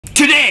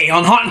Today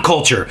on Haunt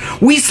Culture,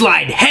 we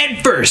slide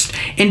headfirst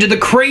into the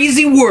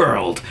crazy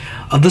world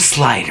of the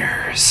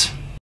sliders.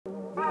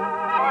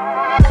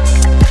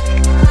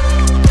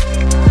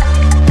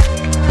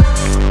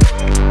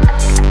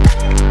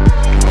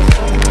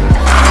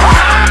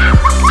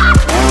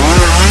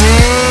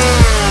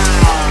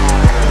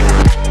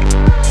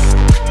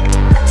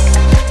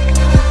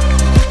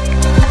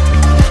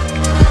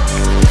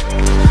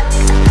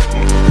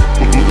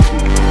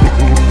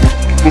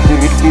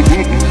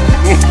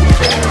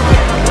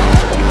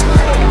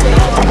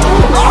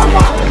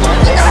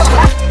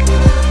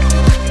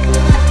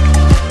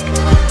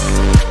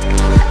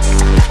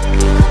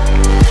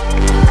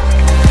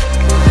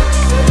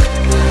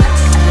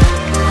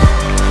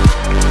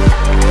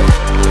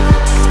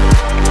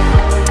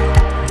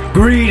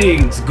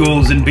 Greetings,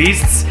 ghouls and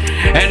beasts,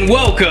 and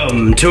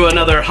welcome to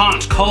another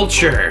Haunt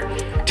Culture.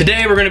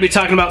 Today we're going to be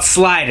talking about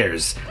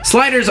sliders.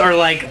 Sliders are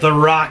like the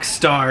rock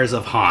stars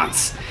of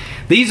haunts.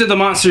 These are the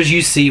monsters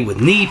you see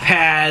with knee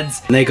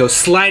pads, and they go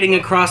sliding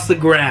across the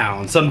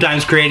ground,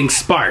 sometimes creating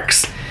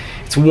sparks.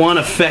 It's one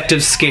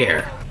effective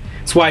scare.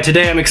 That's why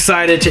today I'm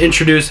excited to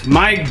introduce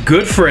my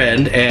good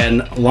friend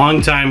and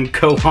longtime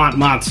co-haunt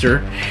monster,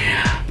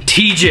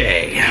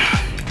 TJ.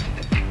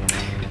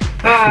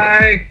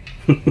 Hi!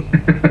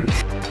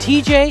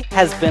 TJ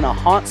has been a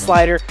haunt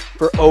slider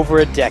for over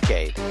a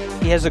decade.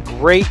 He has a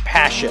great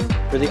passion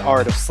for the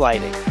art of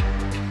sliding.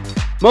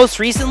 Most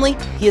recently,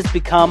 he has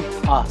become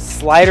a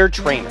slider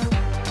trainer.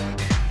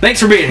 Thanks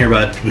for being here,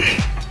 bud.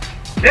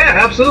 Yeah,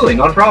 absolutely,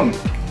 not a problem.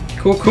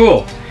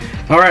 Cool.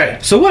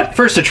 Alright, so what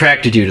first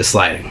attracted you to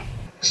sliding?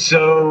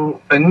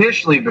 So,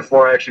 initially,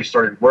 before I actually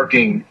started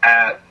working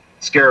at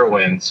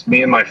Scarowinds,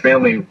 me and my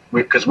family,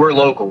 because we're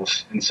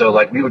locals, and so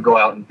like we would go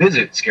out and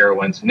visit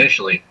Scarowinds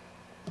initially,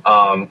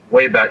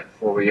 way back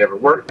before we ever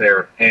worked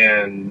there,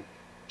 and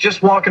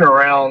just walking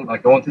around,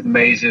 like going through the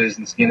mazes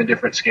and seeing the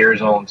different scare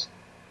zones,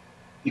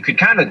 you could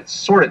kind of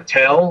sort of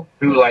tell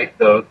who like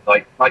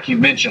you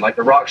mentioned, like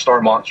the rock star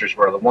monsters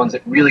were, the ones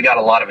that really got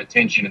a lot of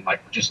attention and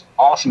like were just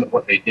awesome at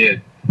what they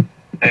did.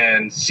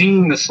 And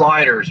seeing the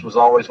sliders was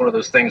always one of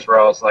those things where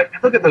I was like,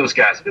 look at those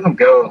guys, look at them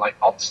go, and like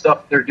all the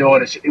stuff they're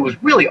doing. It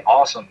was really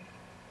awesome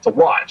to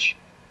watch.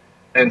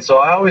 And so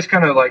I always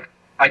kind of like,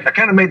 I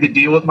kind of made the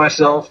deal with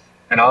myself,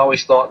 and I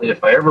always thought that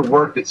if I ever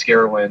worked at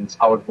Scarowinds,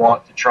 I would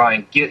want to try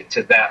and get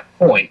to that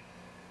point.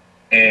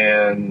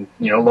 And,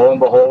 you know, lo and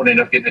behold,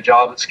 ended up getting a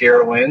job at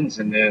Scarowinds.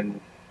 And then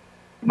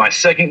my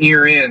second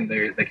year in,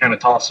 they kind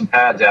of tossed some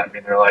pads at me,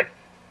 and they're like,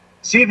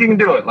 see if you can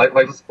do it. Like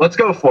let's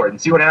go for it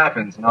and see what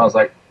happens. And I was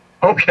like,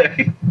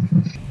 okay.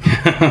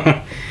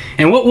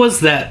 And what was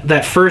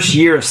that first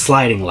year of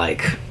sliding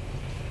like?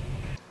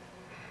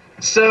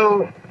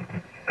 So,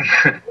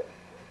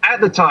 at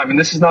the time, and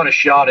this is not a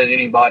shot at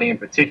anybody in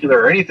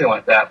particular or anything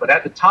like that, but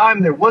at the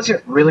time there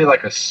wasn't really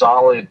like a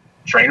solid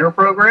trainer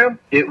program.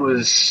 It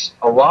was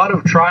a lot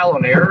of trial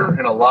and error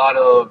and a lot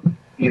of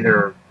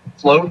either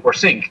float or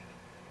sink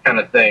kind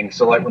of thing.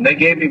 So like when they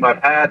gave me my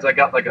pads, I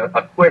got like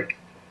a quick,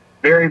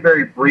 very,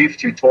 very brief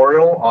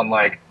tutorial on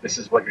like, this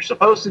is what you're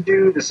supposed to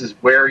do, this is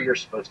where you're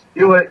supposed to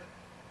do it,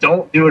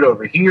 don't do it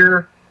over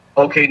here,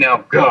 okay,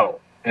 now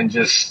go, and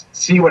just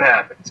see what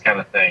happens kind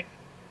of thing.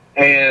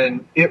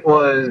 And it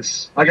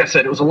was, like I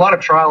said, it was a lot of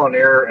trial and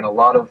error and a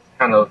lot of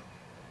kind of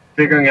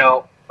figuring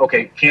out,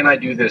 okay, can I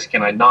do this,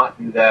 can I not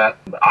do that?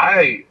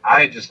 I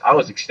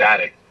was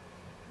ecstatic.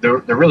 The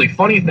really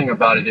funny thing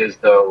about it is,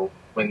 though,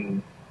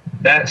 when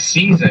that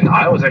season,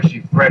 I was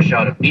actually fresh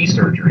out of knee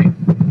surgery.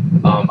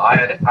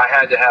 I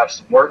had to have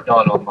some work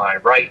done on my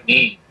right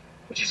knee,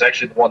 which is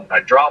actually the one that I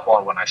drop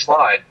on when I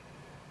slide.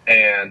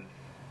 And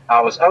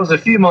I was a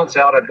few months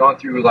out. I'd gone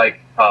through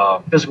like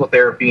physical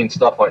therapy and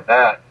stuff like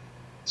that.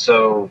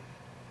 So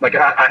like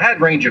I had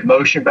range of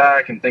motion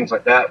back and things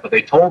like that. But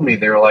they told me,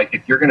 they were like,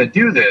 if you're going to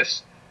do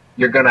this,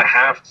 you're going to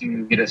have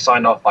to get it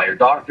signed off by your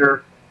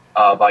doctor,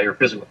 by your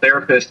physical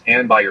therapist,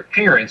 and by your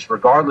parents,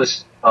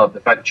 regardless of the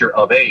fact that you're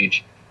of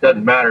age.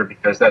 Doesn't matter,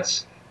 because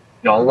that's,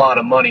 you know, a lot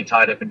of money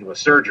tied up into a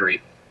surgery.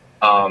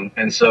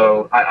 And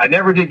so I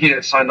never did get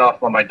it signed off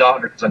by my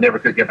doctor because I never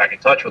could get back in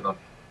touch with them.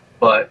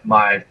 But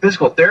my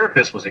physical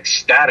therapist was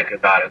ecstatic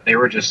about it. They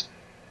were just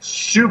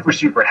super,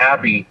 super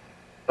happy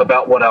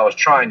about what I was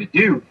trying to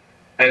do.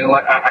 And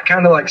like I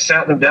kind of like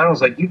sat them down. I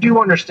was like, you do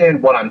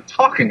understand what I'm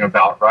talking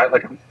about, right?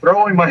 Like I'm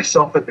throwing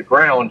myself at the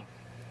ground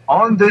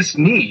on this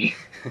knee.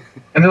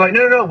 And they're like,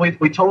 no,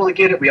 we totally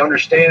get it. We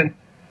understand.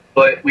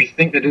 But we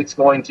think that it's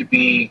going to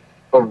be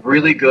a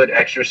really good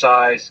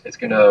exercise. It's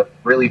going to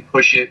really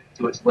push it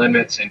to its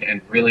limits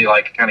and really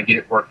like kind of get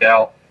it worked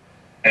out.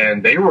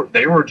 And they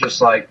were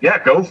just like,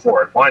 yeah, go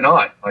for it. Why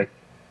not? Like,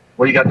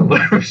 what do you got to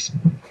lose?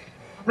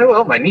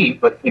 Well, my knee,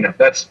 but you know,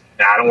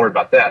 don't worry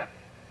about that.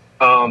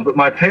 But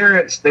my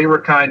parents, they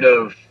were kind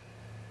of,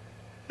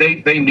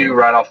 they knew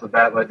right off the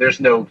bat, like there's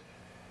no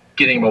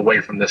getting him away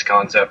from this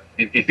concept.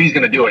 If he's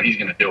going to do it, he's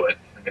going to do it.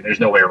 I mean, there's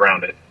no way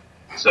around it.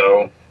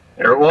 So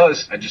there it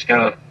was. I just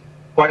kind of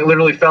quite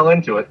literally fell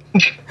into it.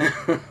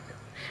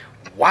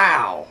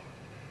 Wow.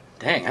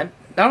 Dang,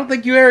 don't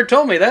think you ever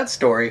told me that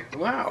story.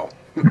 Wow.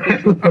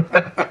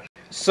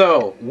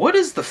 So, what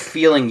is the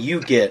feeling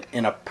you get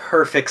in a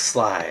perfect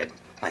slide?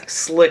 Like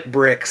slick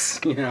bricks,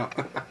 you know?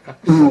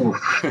 Ooh.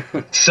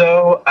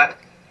 So,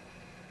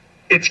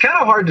 it's kind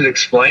of hard to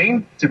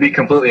explain, to be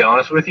completely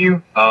honest with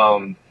you.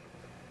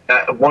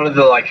 One of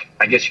the, like,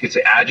 I guess you could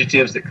say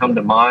adjectives that come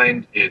to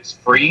mind is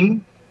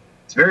freeing.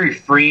 It's very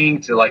freeing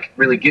to, like,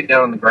 really get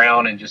down on the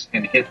ground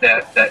and hit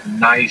that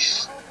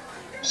nice,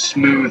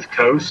 smooth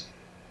coast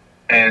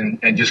and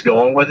just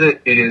go on with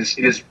it. It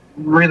is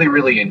really,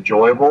 really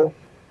enjoyable.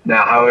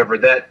 Now, however,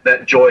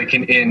 that joy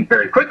can end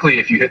very quickly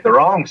if you hit the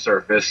wrong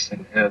surface,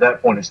 and at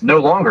that point it's no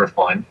longer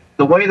fun.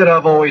 The way that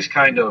I've always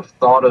kind of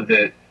thought of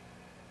it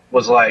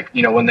was like,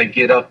 you know, when they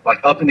get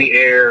up in the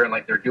air and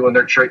like they're doing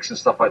their tricks and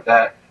stuff like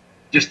that,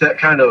 just that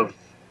kind of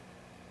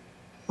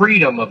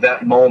freedom of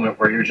that moment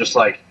where you're just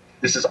like,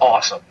 this is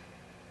awesome.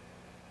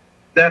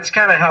 That's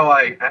kind of how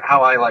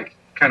I like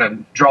kind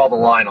of draw the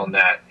line on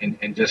that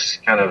and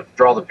just kind of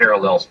draw the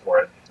parallels for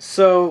it.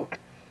 So,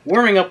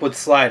 warming up with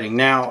sliding.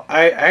 Now,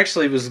 I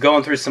actually was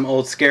going through some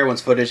old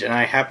Scarowinds footage, and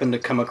I happened to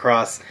come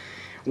across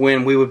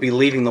when we would be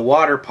leaving the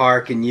water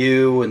park, and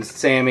you and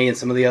Sammy and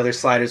some of the other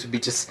sliders would be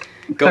just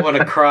going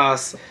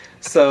across.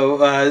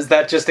 So, is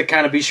that just to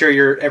kind of be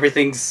sure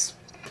everything's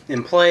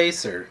in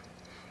place, or?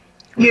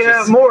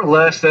 Yeah, more or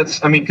less.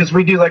 That's, I mean, because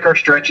we do like our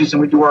stretches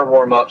and we do our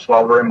warm ups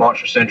while we're in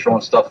Monster Central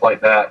and stuff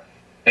like that.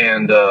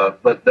 And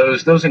but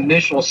those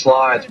initial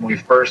slides when we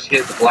first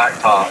hit the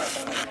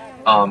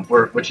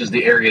blacktop, which is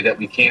the area that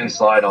we can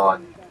slide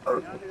on,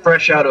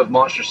 fresh out of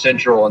Monster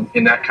Central and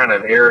in that kind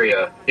of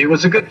area, it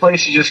was a good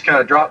place to just kind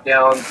of drop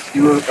down,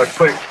 do a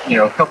quick, you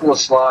know, couple of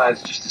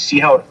slides just to see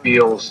how it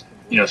feels,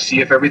 you know, see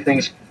if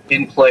everything's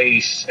in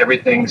place,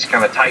 everything's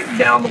kind of tightened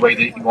down the way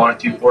that you want it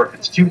to, or if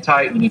it's too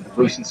tight, you need to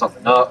loosen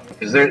something up,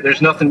 because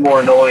there's nothing more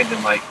annoying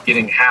than like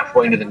getting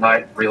halfway into the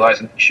night and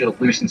realizing that you should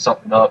have loosened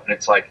something up, and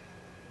it's like,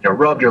 you know,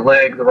 rubbed your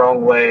leg the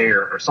wrong way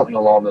or something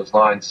along those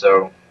lines.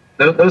 So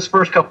those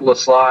first couple of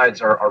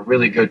slides are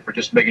really good for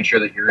just making sure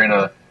that you're in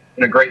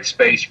a great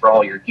space for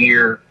all your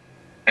gear,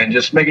 and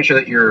just making sure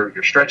that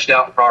you're stretched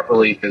out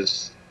properly,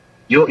 because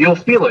you'll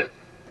feel it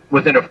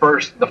within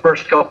the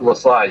first couple of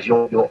slides.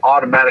 You'll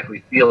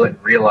automatically feel it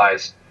and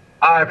realize,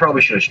 I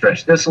probably should have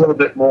stretched this a little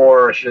bit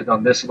more, I should have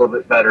done this a little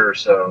bit better.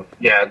 So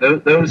yeah,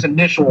 those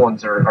initial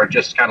ones are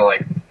just kind of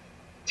like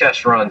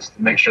test runs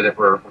to make sure that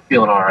we're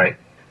feeling all right.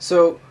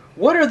 So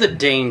what are the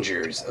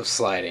dangers of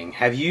sliding?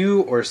 Have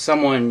you or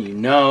someone you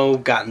know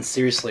gotten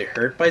seriously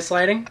hurt by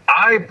sliding?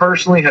 I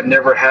personally have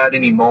never had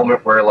any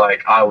moment where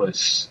like I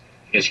was,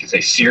 I guess you could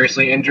say,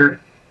 seriously injured.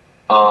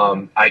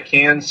 I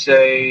can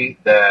say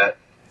that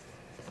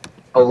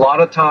a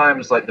lot of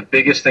times, like, the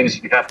biggest things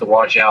that you have to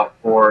watch out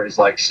for is,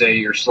 like, say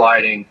you're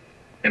sliding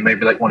and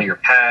maybe like one of your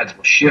pads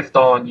will shift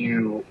on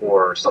you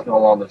or something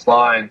along those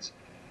lines.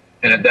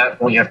 And at that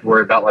point, you have to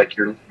worry about like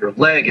your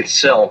leg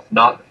itself,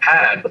 not the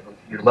pad, but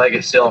your leg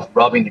itself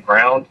rubbing the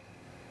ground.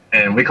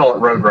 And we call it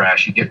road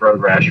rash. You get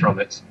road rash from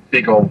it. It's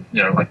big old,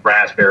 you know, like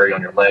raspberry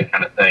on your leg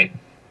kind of thing.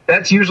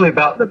 That's usually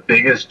about the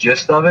biggest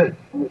gist of it.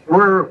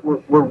 We're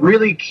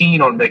really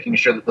keen on making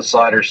sure that the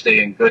sliders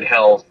stay in good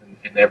health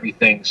and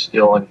everything's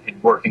still in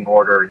working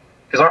order.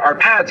 Because our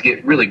pads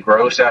get really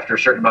gross after a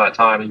certain amount of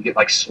time, and you get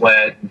like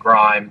sweat and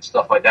grime and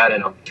stuff like that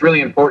in them. It's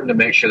really important to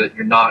make sure that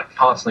you're not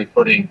constantly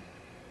putting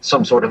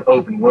some sort of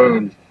open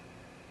wound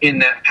in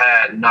that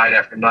pad night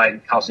after night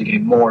and constantly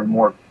getting more and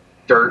more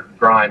dirt and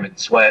grime and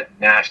sweat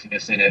and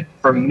nastiness in it.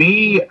 For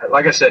me,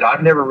 like I said,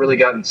 I've never really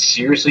gotten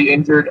seriously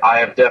injured. I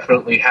have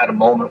definitely had a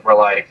moment where,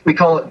 like, we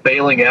call it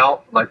bailing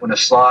out, like when a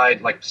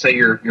slide, like say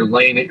your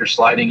lane that you're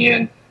sliding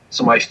in,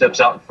 somebody steps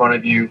out in front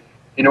of you.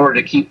 In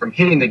order to keep from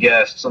hitting the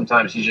guest,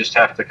 sometimes you just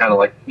have to kind of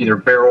like either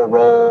barrel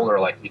roll or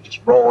like you just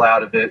roll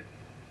out of it.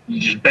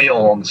 You just bail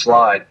on the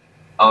slide.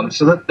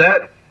 So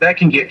that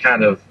can get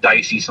kind of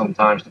dicey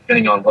sometimes,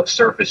 depending on what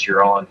surface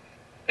you're on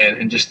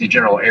and just the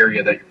general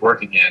area that you're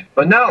working in.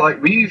 But no, like,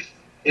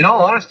 in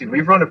all honesty,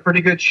 we've run a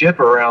pretty good ship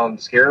around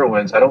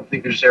Scarowinds. I don't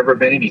think there's ever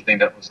been anything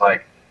that was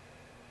like,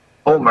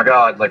 oh my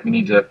God, like we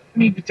need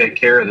to take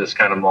care of this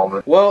kind of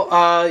moment.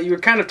 Well, you were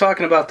kind of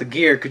talking about the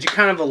gear. Could you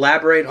kind of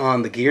elaborate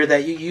on the gear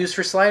that you use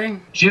for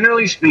sliding?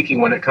 Generally speaking,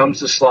 when it comes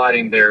to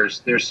sliding,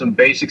 there's some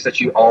basics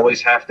that you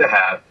always have to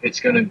have. It's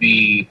going to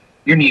be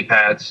your knee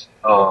pads.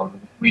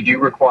 We do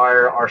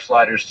require our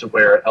sliders to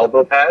wear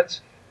elbow pads,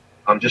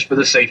 just for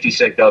the safety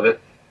sake of it.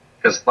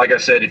 Because, like I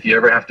said, if you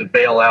ever have to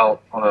bail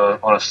out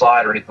on a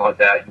slide or anything like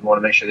that, you want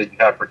to make sure that you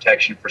have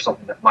protection for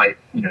something that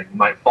you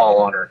might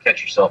fall on or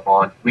catch yourself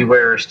on. We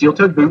wear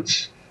steel-toed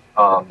boots.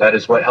 That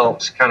is what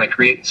helps kind of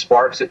create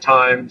sparks at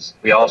times.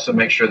 We also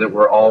make sure that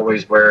we're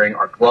always wearing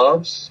our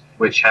gloves,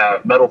 which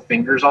have metal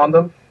fingers on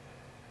them.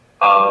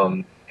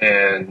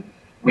 And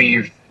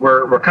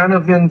we're kind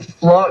of in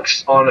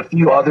flux on a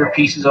few other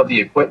pieces of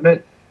the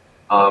equipment.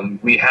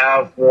 We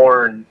have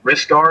worn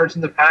wrist guards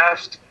in the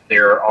past.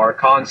 There are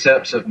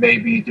concepts of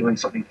maybe doing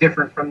something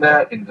different from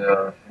that in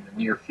the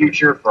near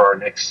future for our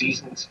next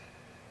seasons.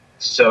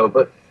 So,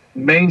 but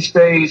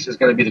mainstays is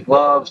going to be the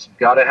gloves. You've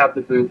got to have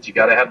the boots. You've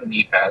got to have the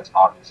knee pads,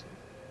 obviously.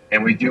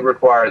 And we do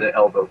require the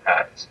elbow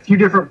pads. A few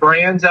different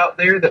brands out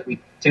there that we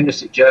tend to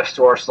suggest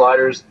to our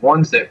sliders.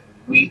 Ones that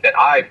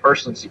I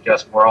personally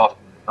suggest more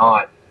often than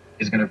not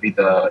is going to be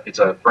it's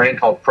a brand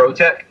called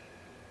ProTech.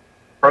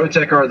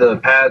 ProTech are the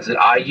pads that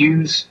I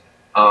use.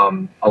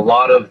 A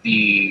lot of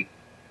the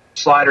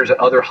sliders at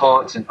other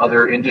haunts and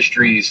other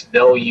industries,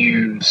 they'll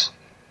use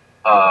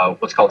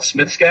what's called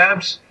Smith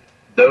scabs.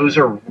 Those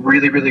are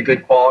really, really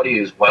good quality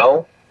as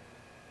well.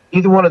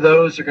 Either one of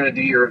those are going to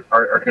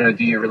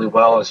do you really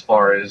well as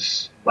far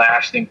as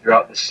lasting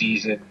throughout the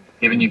season,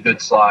 giving you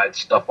good slides,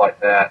 stuff like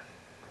that.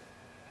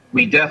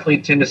 We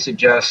definitely tend to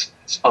suggest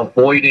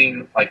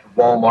avoiding like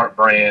Walmart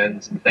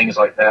brands and things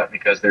like that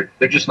because they're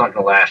just not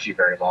going to last you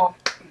very long.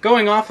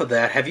 Going off of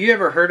that, have you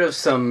ever heard of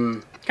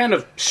some kind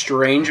of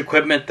strange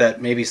equipment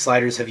that maybe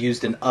sliders have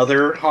used in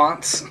other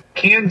haunts?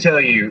 Can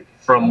tell you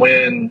from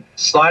when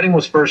sliding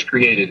was first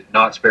created at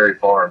Knott's Berry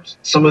Farms,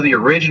 some of the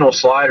original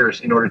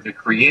sliders, in order to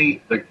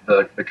create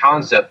the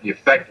concept, the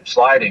effect of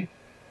sliding,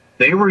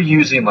 they were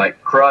using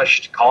like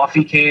crushed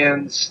coffee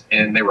cans,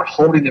 and they were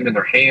holding them in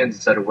their hands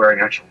instead of wearing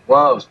actual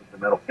gloves with the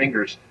metal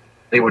fingers.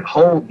 They would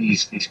hold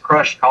these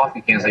crushed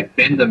coffee cans, they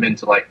bend them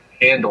into like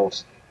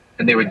handles,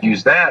 and they would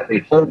use that.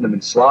 They'd hold them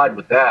and slide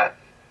with that.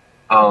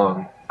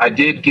 I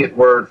did get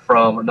word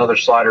from another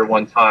slider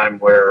one time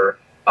where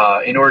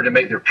in order to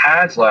make their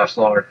pads last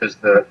longer, because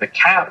the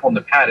cap on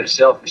the pad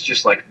itself is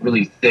just like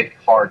really thick,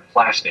 hard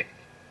plastic.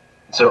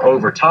 So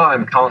over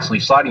time, constantly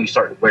sliding, you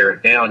start to wear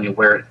it down, you'll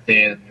wear it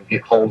thin, you'll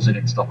get holes in it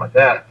and stuff like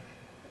that.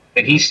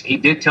 And he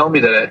did tell me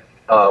that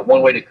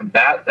one way to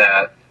combat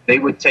that, they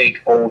would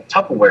take old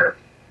Tupperware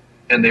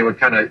and they would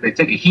they'd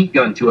take a heat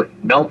gun to it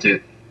and melt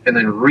it and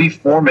then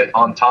reform it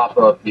on top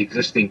of the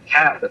existing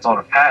cap that's on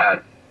a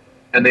pad.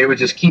 And they would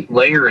just keep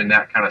layering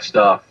that kind of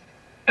stuff.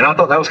 And I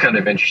thought that was kind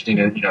of interesting,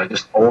 and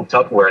just old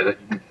Tupperware that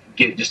you can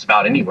get just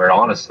about anywhere,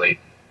 honestly.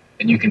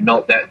 And you can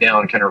melt that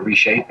down and kind of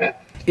reshape it.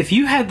 If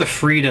you had the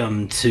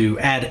freedom to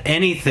add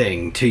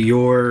anything to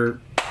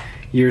your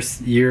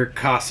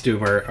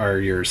costume or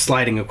your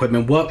sliding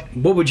equipment, what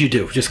would you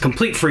do? Just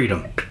complete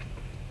freedom.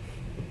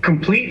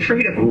 Complete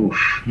freedom?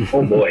 Oof.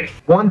 Oh boy.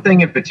 One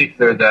thing in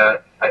particular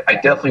that I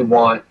definitely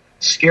want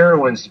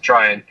Scarowinds to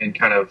try and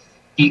kind of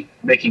keep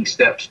making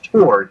steps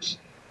towards,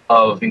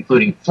 of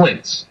including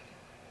flints,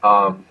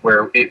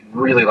 where it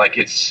really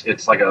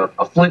it's like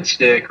a flint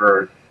stick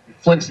or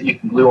flints that you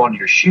can glue onto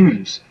your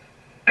shoes.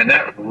 And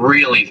that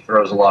really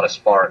throws a lot of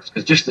sparks,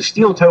 because just the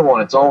steel toe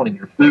on its own in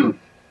your boot,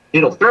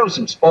 it'll throw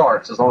some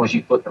sparks as long as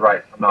you put the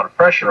right amount of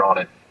pressure on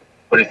it.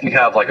 But if you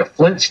have like a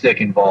flint stick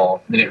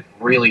involved, then it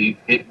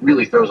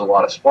really throws a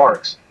lot of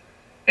sparks.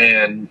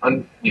 And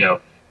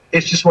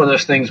it's just one of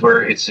those things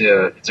where it's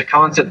a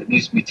concept that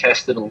needs to be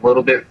tested a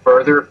little bit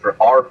further for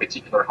our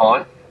particular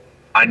haunt.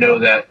 I know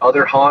that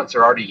other haunts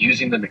are already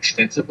using them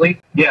extensively.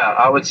 Yeah,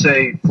 I would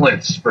say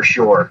flints for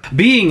sure.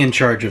 Being in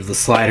charge of the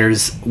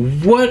sliders,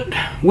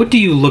 what do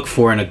you look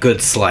for in a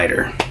good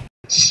slider?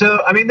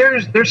 So, I mean,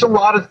 there's a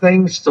lot of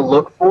things to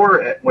look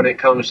for when it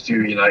comes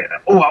to,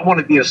 I want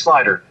to be a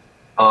slider.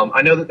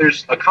 I know that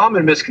there's a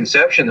common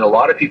misconception that a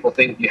lot of people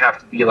think you have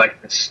to be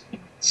like this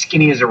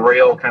skinny as a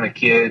rail kind of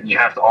kid, and you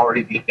have to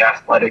already be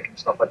athletic and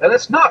stuff like that.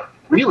 That's not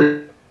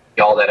really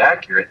all that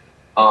accurate.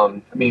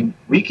 I mean,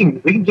 we can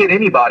get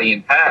anybody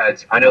in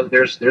pads. I know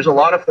there's a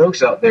lot of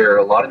folks out there,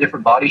 a lot of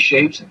different body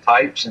shapes and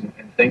types and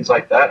things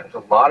like that.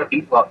 There's a lot of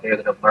people out there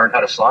that have learned how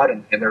to slide,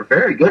 and they're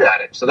very good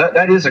at it. So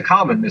that is a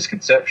common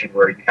misconception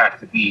where you have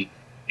to be,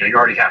 you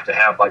already have to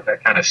have like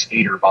that kind of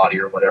skater body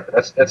or whatever.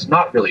 That's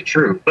not really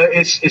true. But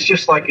it's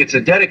just like, it's a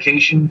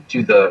dedication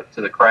to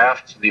the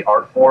craft, to the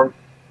art form.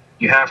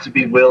 You have to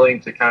be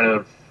willing to kind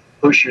of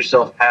push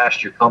yourself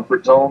past your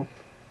comfort zone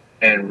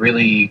and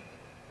really,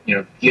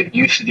 get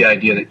used to the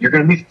idea that you're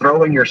going to be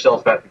throwing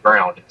yourself at the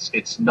ground.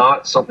 It's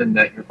not something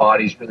that your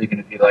body's really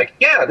going to be like,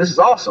 yeah, this is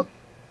awesome.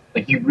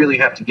 Like, you really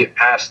have to get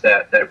past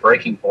that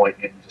breaking point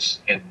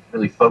and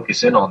really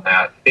focus in on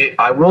that.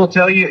 I will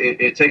tell you,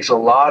 it takes a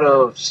lot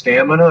of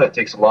stamina. It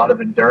takes a lot of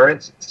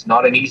endurance. It's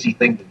not an easy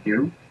thing to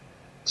do.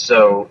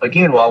 So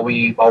again, while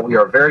we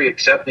are very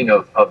accepting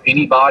of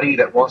anybody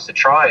that wants to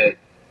try it,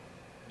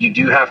 you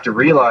do have to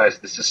realize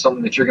this is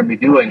something that you're going to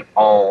be doing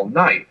all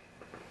night.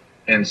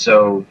 And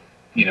so,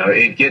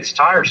 it gets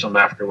tiresome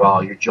after a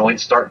while. Your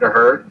joints start to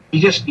hurt.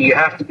 You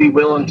have to be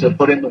willing to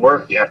put in the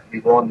work. You have to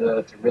be willing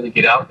to really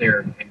get out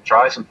there and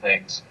try some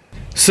things.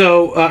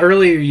 So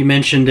earlier you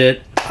mentioned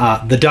it,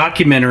 the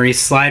documentary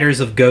Sliders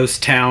of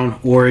Ghost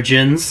Town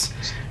Origins.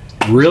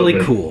 Really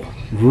cool.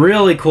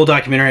 Really cool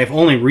documentary. I've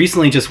only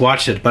recently just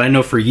watched it, but I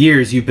know for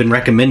years you've been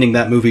recommending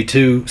that movie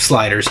to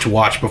sliders to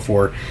watch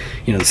before,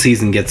 the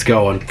season gets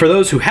going. For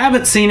those who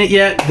haven't seen it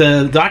yet,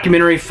 the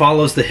documentary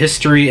follows the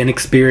history and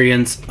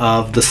experience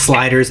of the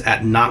sliders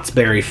at Knott's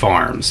Berry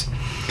Farms.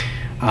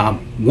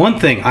 One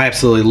thing I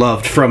absolutely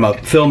loved from a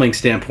filming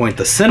standpoint,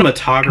 the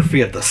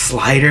cinematography of the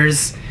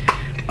sliders.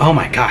 Oh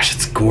my gosh,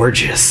 it's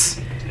gorgeous.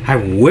 I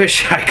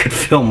wish I could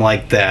film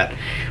like that.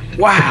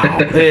 Wow,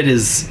 it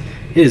is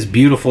It is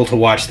beautiful to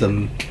watch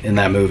them in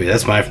that movie.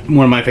 That's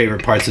one of my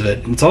favorite parts of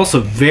it. It's also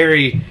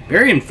very,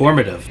 very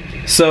informative.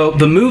 So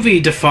the movie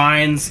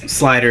defines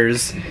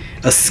sliders: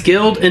 a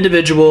skilled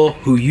individual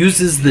who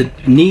uses the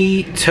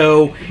knee,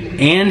 toe,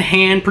 and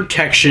hand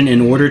protection in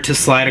order to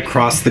slide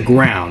across the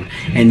ground,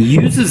 and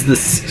uses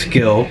this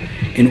skill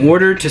in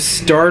order to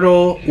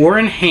startle or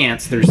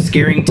enhance their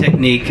scaring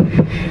technique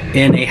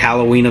in a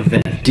Halloween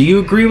event. Do you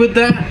agree with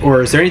that,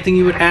 or is there anything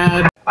you would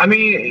add? I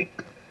mean,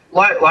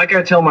 like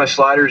I tell my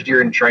sliders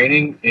during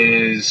training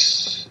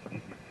is,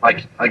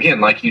 like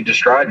you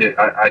described it.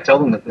 I tell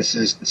them that this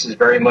is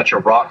very much a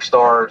rock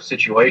star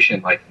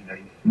situation. Like, you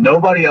know,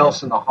 nobody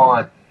else in the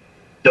haunt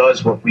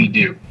does what we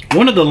do.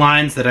 One of the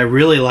lines that I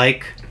really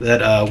like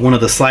that one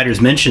of the sliders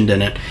mentioned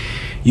in it: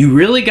 you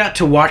really got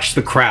to watch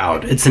the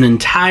crowd. It's an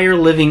entire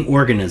living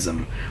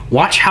organism.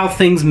 Watch how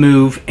things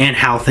move and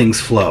how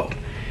things flow.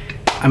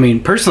 I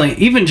mean, personally,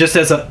 even just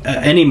as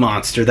any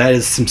monster, that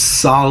is some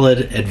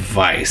solid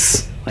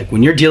advice. Like,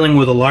 when you're dealing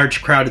with a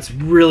large crowd, it's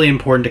really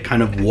important to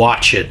kind of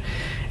watch it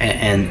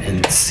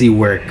and see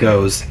where it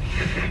goes.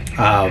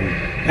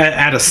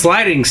 At a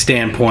sliding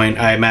standpoint,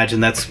 I imagine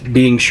that's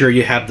being sure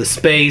you have the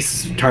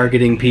space,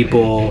 targeting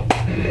people.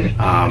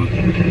 Go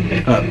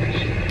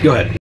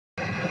ahead.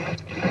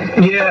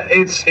 Yeah,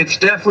 it's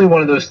definitely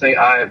one of those things.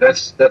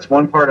 That's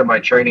one part of my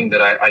training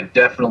that I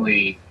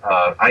definitely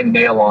I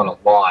nail on a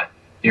lot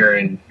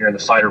during the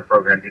slider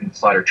program, during the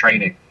slider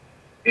training.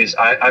 Is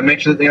I make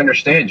sure that they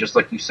understand, just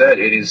like you said,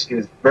 it is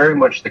very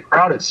much, the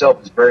crowd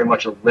itself is very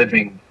much a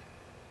living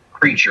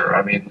creature.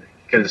 I mean,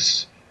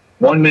 because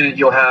one minute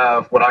you'll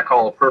have what I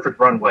call a perfect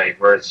runway,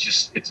 where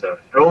it's an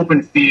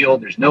open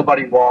field, there's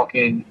nobody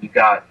walking, you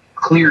got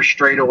clear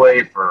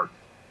straightaway for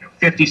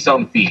 50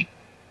 some feet,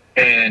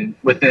 and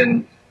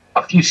within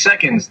a few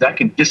seconds that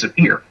can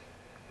disappear.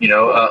 You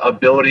know, a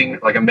building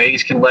like a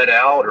maze can let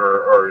out,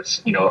 or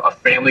a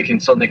family can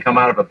suddenly come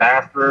out of a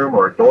bathroom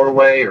or a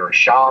doorway or a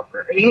shop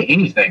or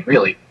anything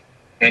really,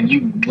 and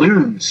you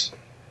lose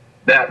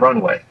that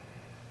runway.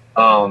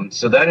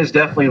 So that is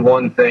definitely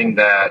one thing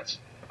that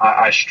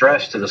I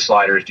stress to the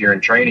sliders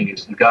during training: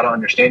 is you've got to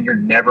understand you're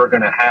never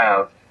going to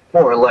have,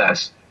 more or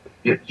less,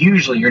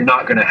 usually you're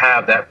not going to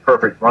have that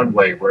perfect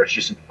runway where it's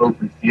just an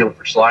open field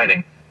for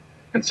sliding.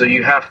 And so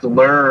you have to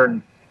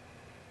learn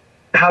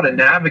how to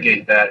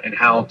navigate that and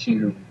how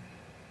to,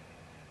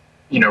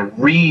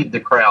 read the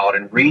crowd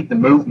and read the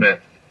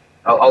movement.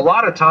 A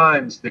lot of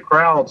times the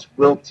crowds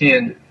will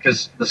tend,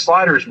 because the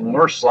sliders, when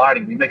we're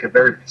sliding, we make a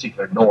very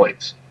particular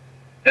noise.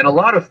 And a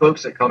lot of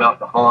folks that come out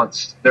to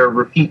haunts, they're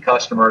repeat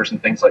customers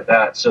and things like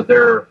that. So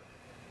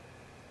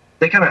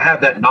they kind of have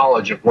that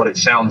knowledge of what it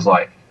sounds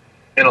like.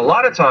 And a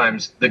lot of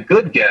times the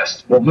good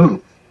guests will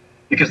move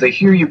because they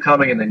hear you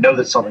coming and they know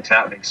that something's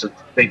happening. So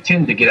they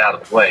tend to get out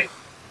of the way.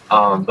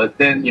 But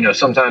then,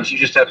 sometimes you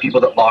just have people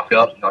that lock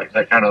up, like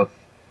that kind of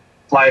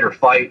flight or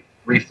fight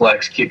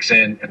reflex kicks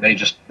in, and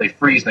they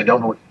freeze and they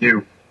don't know what to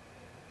do.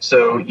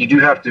 So you do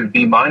have to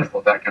be mindful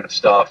of that kind of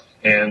stuff.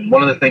 And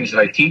one of the things that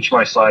I teach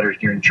my sliders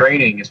during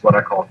training is what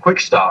I call a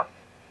quick stop.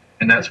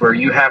 And that's where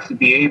you have to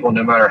be able,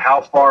 no matter how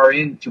far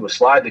into a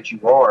slide that you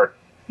are,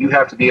 you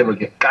have to be able to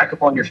get back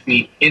up on your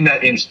feet in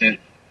that instant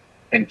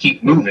and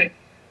keep moving.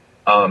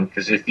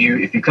 Because if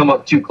you come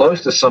up too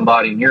close to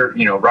somebody and you're,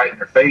 right in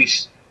their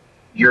face,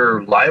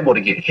 you're liable to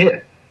get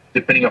hit,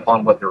 depending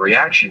upon what the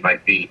reaction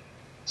might be.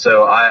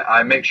 So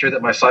I make sure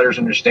that my sliders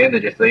understand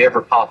that if they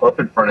ever pop up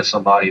in front of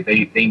somebody,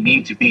 they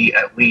need to be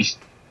at least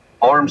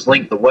arm's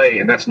length away,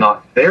 and that's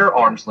not their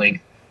arm's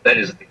length, that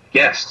is the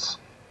guest's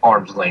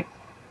arm's length,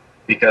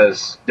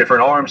 because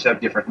different arms have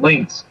different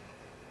lengths.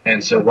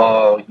 And so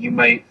while you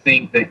might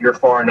think that you're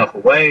far enough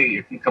away,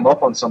 if you come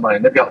up on somebody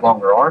and they've got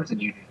longer arms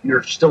than you do,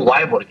 you're still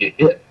liable to get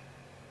hit.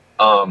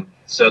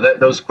 So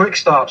those quick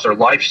stops are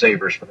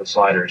lifesavers for the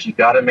sliders. You've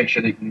got to make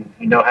sure that you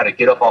know how to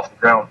get up off the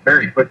ground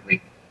very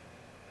quickly,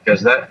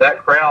 because that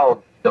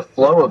crowd, the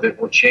flow of it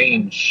will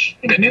change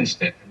in an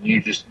instant, and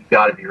you've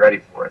got to be ready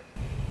for it.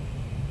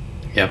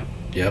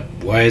 Yep.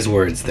 Wise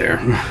words there.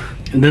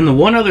 And then the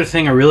one other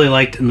thing I really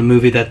liked in the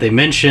movie that they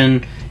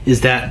mention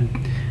is that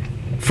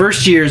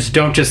first years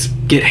don't just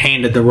get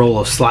handed the role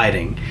of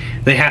sliding.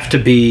 They have to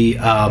be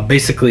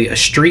basically a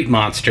street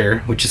monster,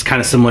 which is kind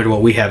of similar to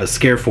what we have as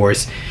Scare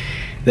Force.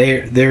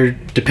 They're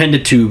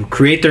dependent to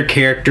create their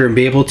character and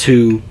be able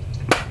to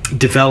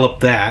develop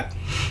that,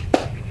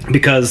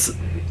 because,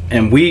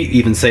 and we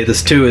even say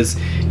this too, is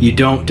you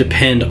don't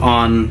depend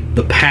on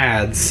the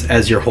pads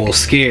as your whole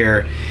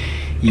scare.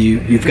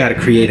 You've got to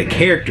create a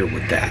character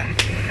with that.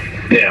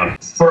 Yeah.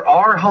 For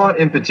our haunt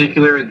in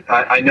particular,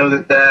 I know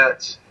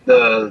that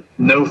the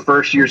no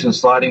first years in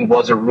sliding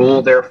was a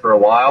rule there for a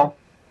while.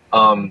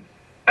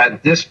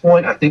 At this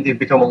point, I think they've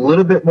become a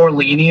little bit more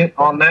lenient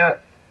on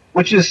that,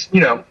 which is,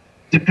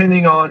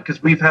 depending on,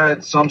 because we've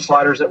had some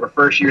sliders that were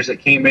first years that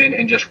came in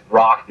and just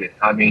rocked it.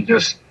 I mean,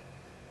 just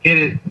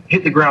hit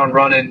the ground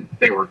running.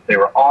 They were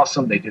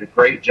awesome. They did a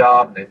great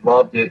job, and they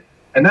loved it.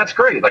 And that's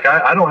great. Like,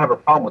 I don't have a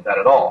problem with that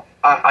at all.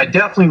 I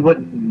definitely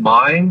wouldn't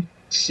mind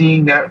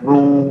seeing that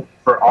rule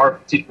for our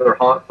particular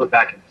haunt put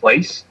back in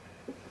place.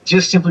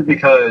 just simply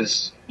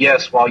because,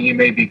 yes, while you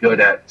may be good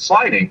at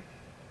sliding,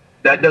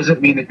 that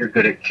doesn't mean that you're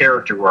good at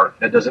character work.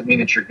 That doesn't mean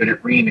that you're good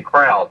at reading the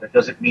crowd. That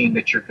doesn't mean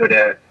that you're good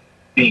at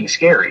being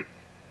scary.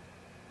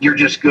 You're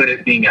just good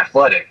at being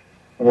athletic,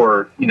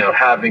 or, you know,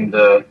 having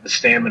the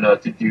stamina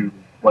to do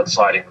what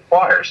sliding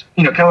requires.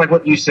 You know, kind of like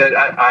what you said,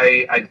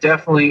 I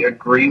definitely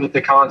agree with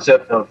the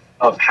concept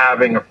of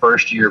having a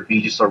first year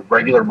be just a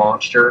regular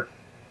monster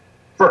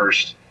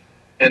first,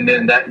 and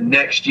then that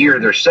next year,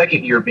 their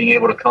second year, being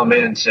able to come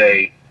in and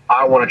say,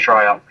 I want to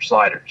try out for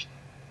sliders.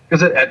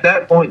 Because at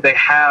that point, they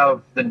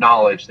have the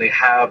knowledge, they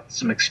have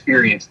some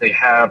experience, they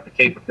have the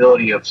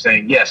capability of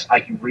saying, yes, I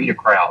can read a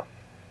crowd.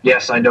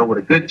 Yes, I know what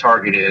a good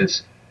target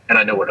is, and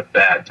I know what a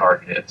bad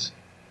target is.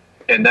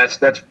 And that's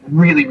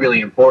really,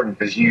 really important,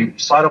 because you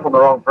slide up on the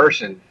wrong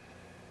person,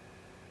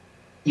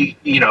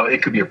 you know,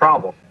 it could be a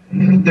problem.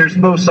 There's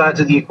both sides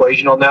of the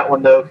equation on that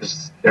one, though,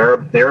 because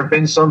there have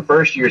been some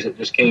first years that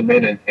just came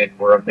in and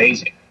were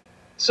amazing.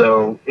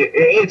 So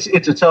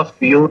it's a tough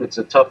field. It's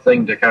a tough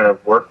thing to kind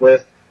of work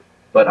with.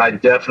 But I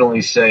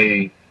definitely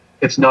say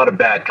it's not a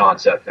bad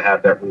concept to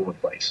have that rule in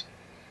place.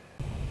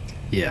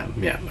 Yeah.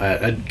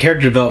 Character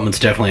development's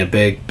definitely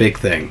a big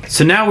thing.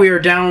 So now we are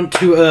down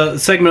to a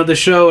segment of the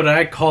show that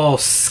I call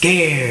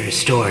Scare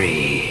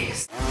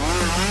Stories.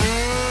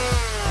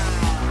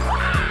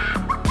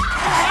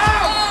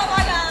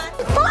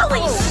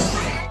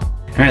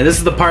 All right, this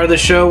is the part of the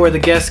show where the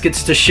guest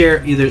gets to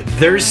share either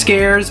their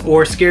scares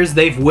or scares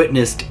they've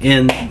witnessed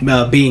in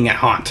being at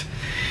haunt.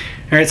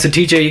 All right, so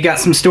TJ, you got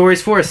some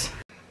stories for us?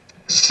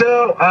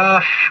 So,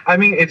 I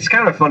mean, it's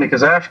kind of funny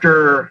because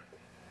after,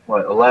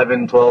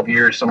 11, 12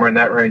 years, somewhere in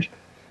that range,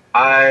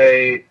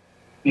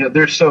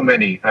 there's so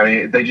many. I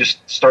mean, they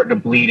just start to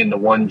bleed into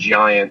one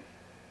giant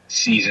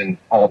season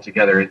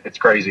altogether. It's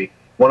crazy.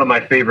 One of my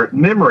favorite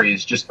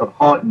memories just of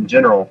haunt in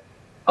general,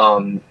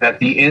 at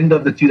the end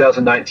of the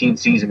 2019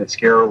 season at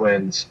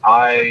Scarowinds,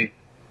 I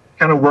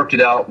kind of worked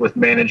it out with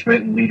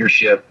management and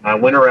leadership. And I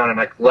went around and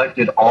I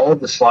collected all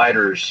of the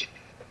sliders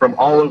from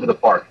all over the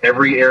park,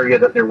 every area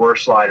that there were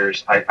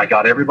sliders. I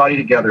got everybody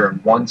together in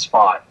one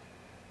spot,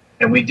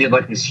 and we did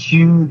like this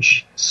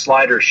huge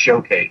slider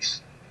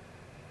showcase.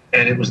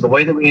 And it was the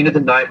way that we ended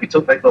the night. We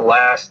took like the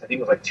last, I think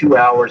it was like 2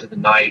 hours of the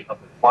night, of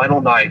the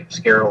final night of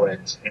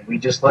Scarowinds, and we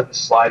just let the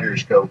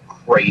sliders go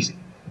crazy.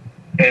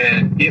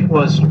 And it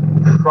was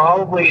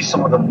probably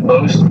some of the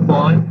most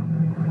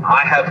fun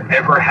I have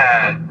ever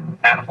had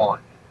at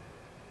haunt,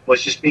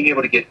 was just being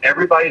able to get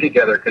everybody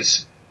together,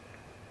 because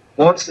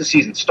once the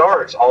season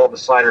starts, all of the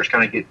sliders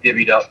kind of get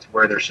divvied up to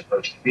where they're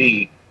supposed to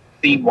be,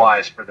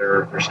 theme-wise, for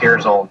their scare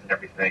zones and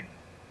everything.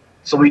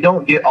 So we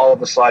don't get all of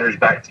the sliders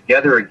back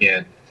together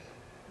again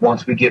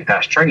once we get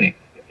past training.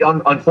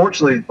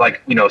 Unfortunately,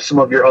 like, some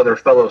of your other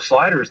fellow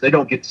sliders, they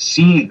don't get to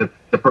see the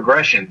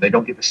progression. They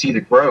don't get to see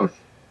the growth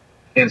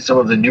in some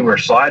of the newer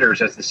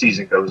sliders as the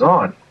season goes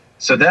on.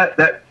 So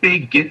that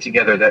big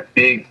get-together, that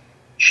big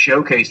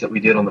showcase that we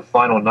did on the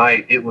final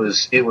night, it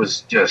was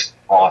just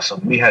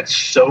awesome. We had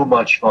so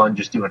much fun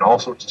just doing all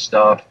sorts of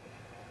stuff,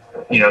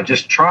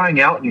 just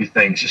trying out new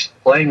things, just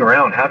playing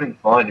around, having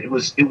fun. It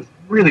was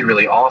really,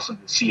 really awesome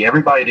to see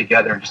everybody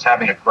together and just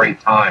having a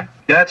great time.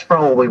 That's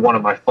probably one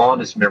of my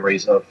fondest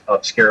memories of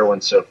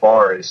Scarowinds so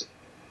far, is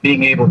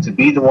being able to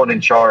be the one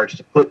in charge,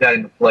 to put that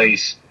into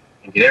place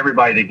and get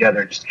everybody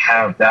together and just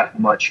have that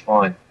much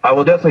fun. I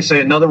will definitely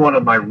say another one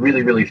of my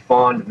really, really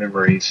fond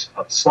memories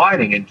of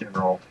sliding in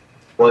general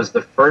was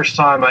the first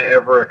time I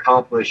ever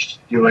accomplished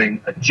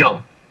doing a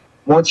jump.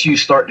 Once you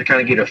start to kind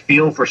of get a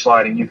feel for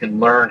sliding, you can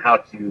learn how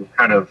to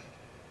kind of,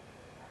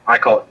 I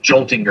call it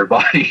jolting your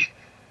body,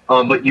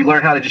 but you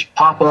learn how to just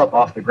pop up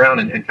off the ground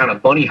and kind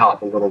of bunny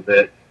hop a little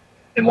bit.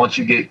 And once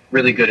you get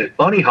really good at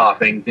bunny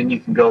hopping, then you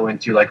can go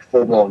into like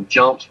full-blown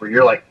jumps where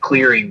you're like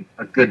clearing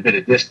a good bit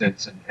of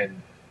distance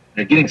and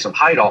getting some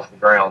height off the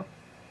ground.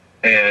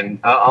 And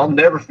I'll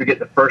never forget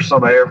the first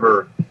time I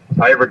ever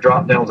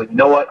dropped down. I was like, you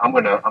know what? I'm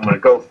gonna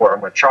go for it.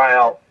 I'm gonna try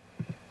out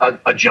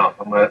a jump.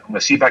 I'm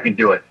gonna see if I can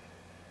do it.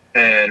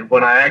 And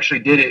when I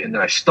actually did it, and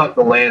then I stuck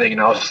the landing, and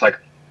I was just like,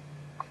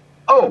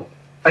 oh,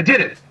 I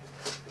did it.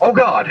 Oh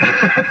God.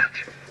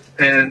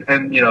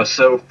 and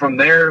so from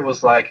there it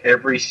was like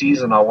every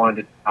season I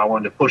wanted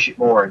to push it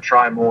more and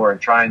try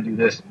and do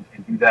this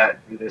and do that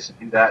and do this and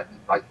do that, and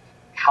like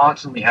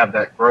constantly have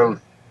that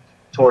growth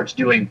towards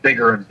doing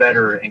bigger and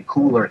better and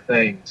cooler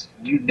things.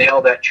 You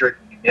nail that trick,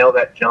 you nail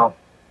that jump,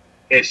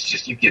 it's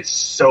just, you get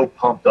so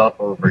pumped up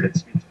over it.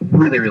 It's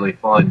really, really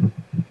fun.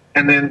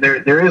 And then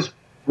there is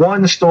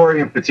one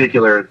story in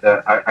particular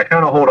that I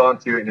kind of hold on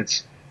to, and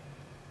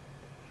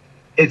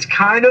it's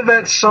kind of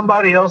at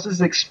somebody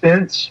else's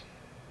expense,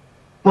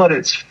 but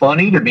it's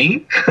funny to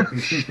me.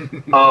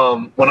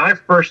 When I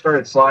first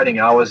started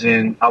sliding, I was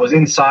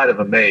inside of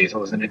a maze. I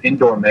was in an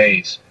indoor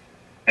maze.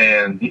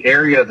 And the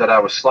area that I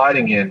was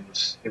sliding in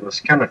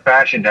was kind of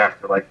fashioned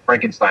after like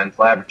Frankenstein's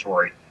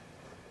laboratory.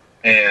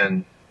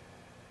 And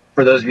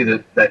for those of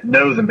you that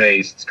know the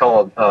maze, it's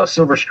called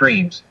Silver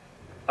Screams.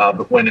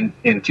 But when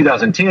in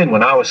 2010,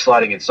 when I was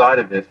sliding inside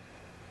of it,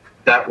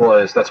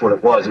 that's what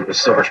it was. It was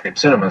Silver Screen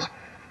Cinemas.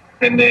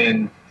 And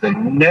then the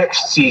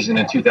next season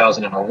in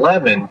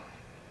 2011,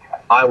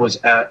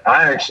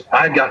 I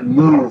had gotten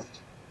moved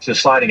to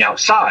sliding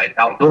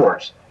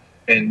outdoors,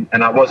 and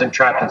I wasn't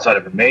trapped inside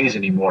of a maze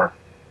anymore.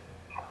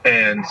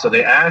 And so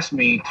they asked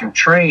me to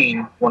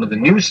train one of the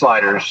new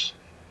sliders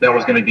that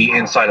was going to be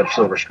inside of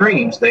Silver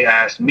Screens. They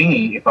asked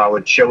me if I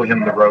would show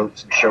him the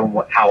ropes and show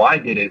him how I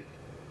did it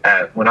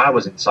when I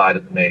was inside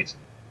of the maze.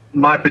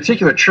 My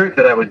particular trick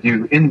that I would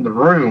do in the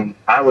room,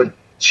 I would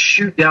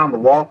shoot down the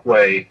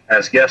walkway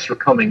as guests were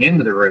coming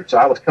into the room. So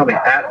I was coming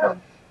at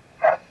them.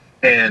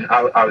 And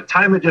I would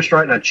time it just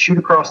right, and I'd shoot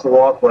across the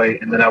walkway,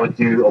 and then I would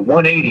do a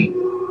 180,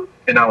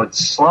 and I would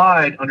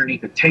slide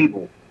underneath a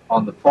table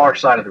on the far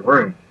side of the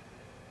room.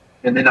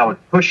 And then I would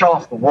push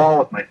off the wall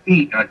with my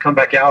feet, and I'd come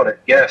back out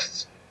at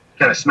guests,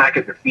 kind of smack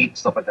at their feet and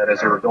stuff like that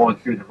as they were going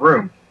through the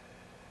room.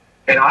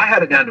 And I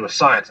had it down to a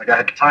science. Like, I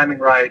had the timing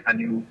right. I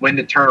knew when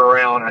to turn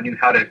around. I knew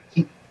how to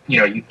keep,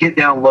 you get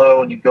down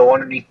low and you go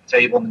underneath the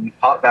table and then you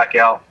pop back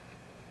out.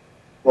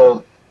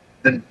 Well,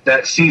 then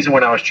that season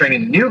when I was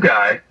training the new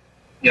guy,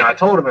 I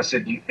told him, I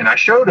said, and I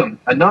showed him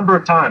a number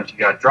of times, you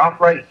got to drop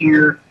right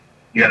here.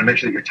 You got to make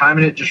sure that you're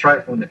timing it just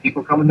right for when the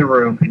people come in the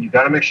room, and you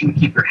got to make sure you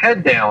keep your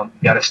head down.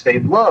 You got to stay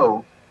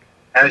low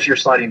as you're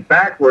sliding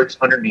backwards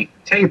underneath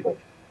the table.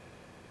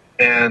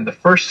 And the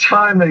first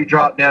time that he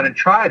dropped down and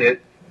tried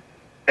it,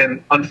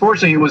 and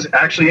unfortunately, he was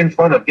actually in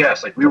front of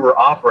guests, like we were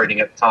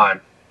operating at the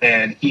time,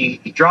 and he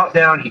dropped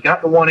down, he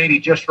got the 180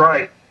 just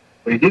right,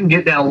 but he didn't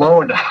get down low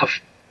enough,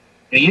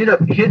 and he ended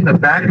up hitting the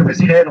back of his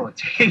head on the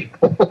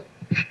table.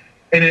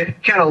 And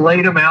it kind of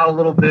laid him out a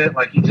little bit,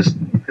 like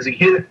because he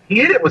hit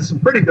it with some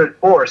pretty good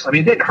force. I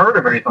mean, it didn't hurt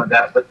him or anything like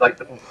that, but like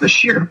the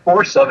sheer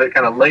force of it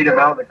kind of laid him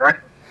out on the ground.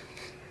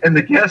 And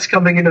the guests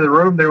coming into the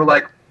room, they were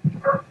like,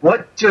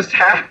 "What just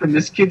happened?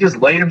 This kid just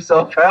laid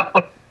himself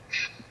out."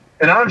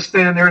 And I'm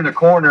standing there in the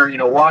corner,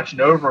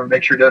 watching over him,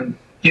 make sure he doesn't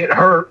get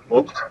hurt.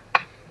 Whoops.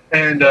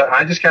 And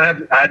I just I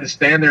had to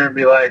stand there and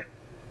be like,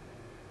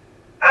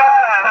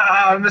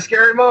 I'm a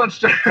scary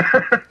monster.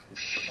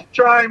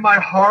 Trying my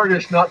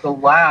hardest not to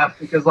laugh,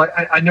 because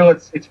I know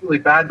it's really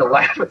bad to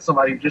laugh at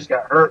somebody who just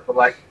got hurt,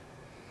 but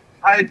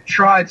I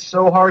tried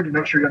so hard to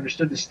make sure he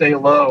understood to stay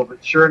low.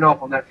 But sure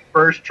enough, on that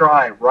first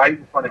try, right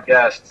in front of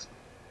guests,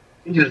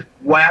 he just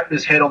whapped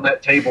his head on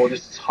that table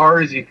just as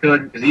hard as he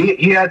could, because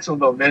he had some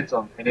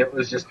momentum, and it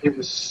was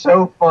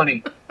so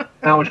funny.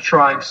 And I was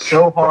trying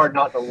so hard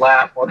not to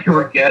laugh while there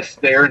were guests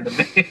there in the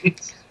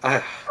maze.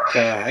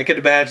 I could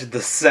imagine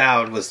the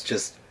sound was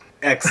just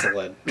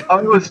excellent. Oh,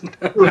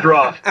 it was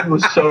rough. It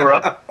was so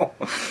rough.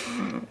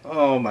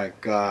 Oh my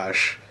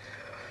gosh.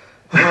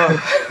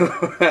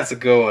 Oh, that's a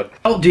good one.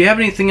 Oh, do you have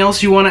anything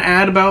else you want to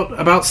add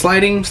about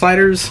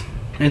sliders?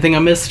 Anything I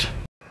missed?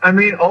 I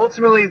mean,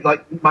 ultimately,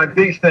 my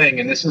big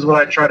thing, and this is what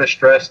I try to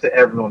stress to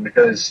everyone,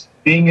 because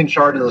being in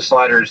charge of the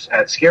sliders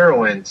at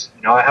Scarowinds,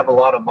 I have a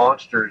lot of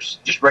monsters,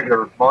 just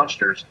regular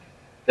monsters.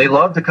 They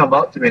love to come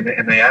up to me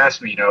and they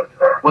ask me,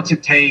 what's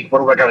it take? What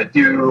do I got to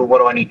do? What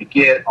do I need to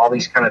get? All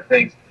these kind of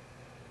things.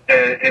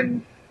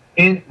 And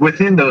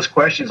within those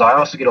questions, I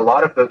also get a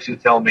lot of folks who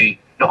tell me,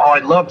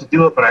 I'd love to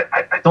do it, but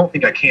I don't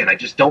think I can. I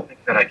just don't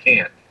think that I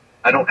can.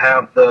 I don't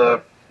have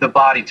the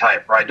body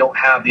type, or I don't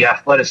have the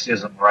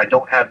athleticism, or I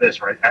don't have this,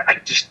 or I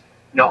just,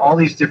 all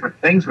these different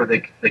things where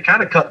they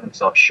kind of cut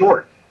themselves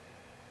short.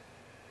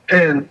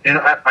 And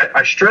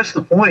I stress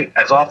the point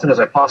as often as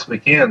I possibly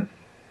can.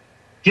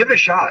 Give it a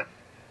shot.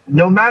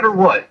 No matter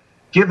what,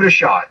 give it a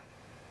shot.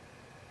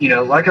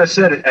 Like I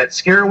said, at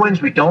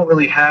Scarowinds, we don't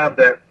really have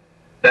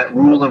that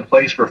rule in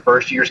place where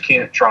first years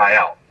can't try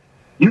out.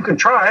 You can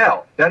try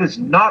out. That is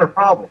not a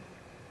problem.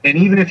 And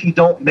even if you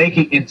don't make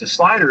it into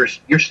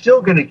sliders, you're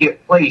still going to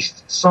get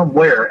placed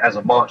somewhere as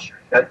a monster.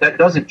 That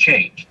doesn't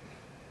change.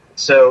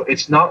 So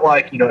it's not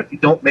like, if you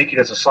don't make it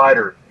as a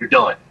slider, you're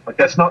done.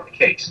 That's not the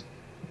case.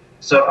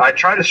 So I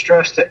try to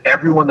stress to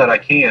everyone that I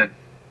can,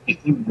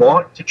 if you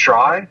want to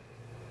try,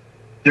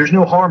 there's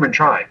no harm in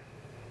trying.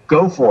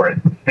 Go for it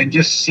and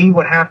just see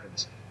what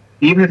happens.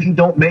 Even if you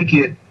don't make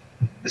it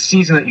the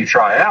season that you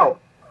try out,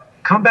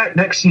 come back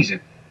next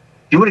season.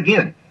 Do it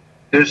again.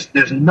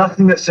 There's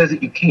nothing that says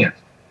that you can't.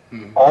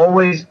 Mm-hmm.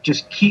 Always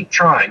just keep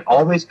trying.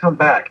 Always come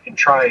back and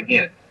try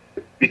again.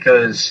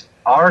 Because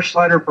our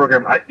slider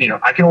program, I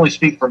can only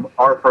speak from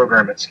our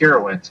program at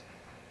Scarowinds.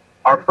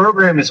 Our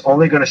program is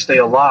only going to stay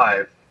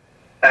alive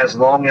as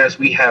long as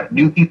we have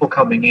new people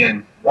coming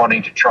in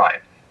wanting to try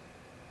it.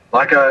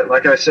 Like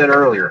I said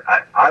earlier,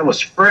 I was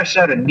fresh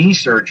out of knee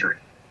surgery.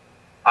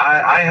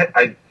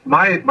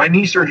 My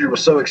knee surgery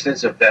was so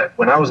extensive that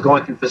when I was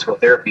going through physical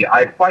therapy,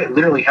 I quite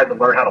literally had to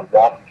learn how to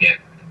walk again.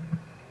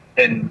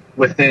 And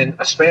within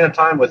a span of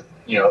time, with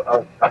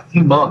a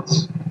few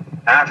months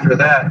after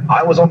that,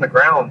 I was on the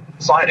ground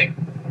sliding.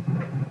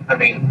 I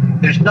mean,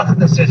 there's nothing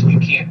that says you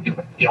can't do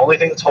it. The only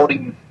thing that's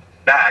holding you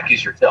back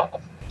is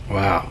yourself.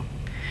 Wow.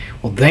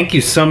 Well, thank you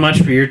so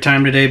much for your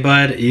time today,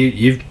 bud.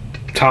 You've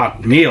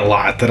taught me a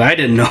lot that I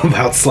didn't know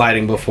about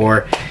sliding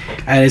before.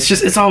 And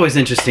it's always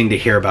interesting to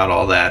hear about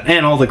all that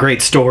and all the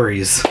great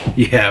stories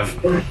you have.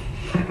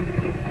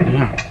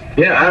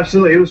 Yeah,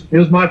 absolutely. It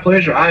was my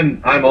pleasure.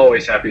 I'm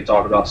always happy to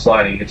talk about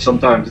sliding.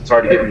 Sometimes it's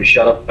hard to get me to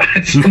shut up about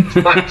it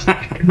sometimes,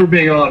 if we're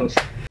being honest.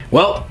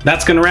 Well,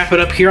 that's going to wrap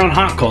it up here on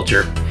Haunt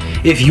Culture.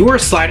 If you're a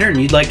slider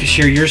and you'd like to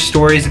share your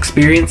stories,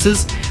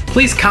 experiences,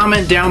 please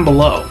comment down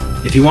below.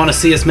 If you want to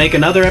see us make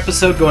another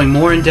episode going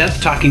more in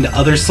depth, talking to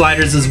other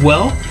sliders as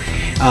well,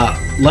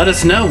 let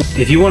us know.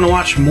 If you want to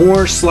watch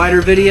more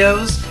slider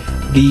videos,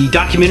 the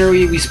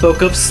documentary we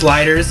spoke of,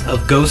 Sliders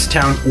of Ghost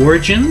Town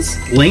Origins,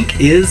 link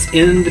is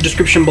in the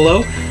description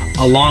below,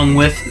 along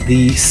with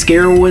the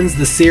Scarowinds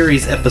the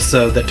Series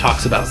episode that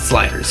talks about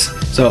sliders.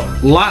 So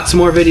lots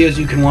more videos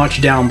you can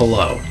watch down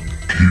below.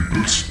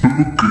 Keep it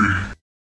spooky.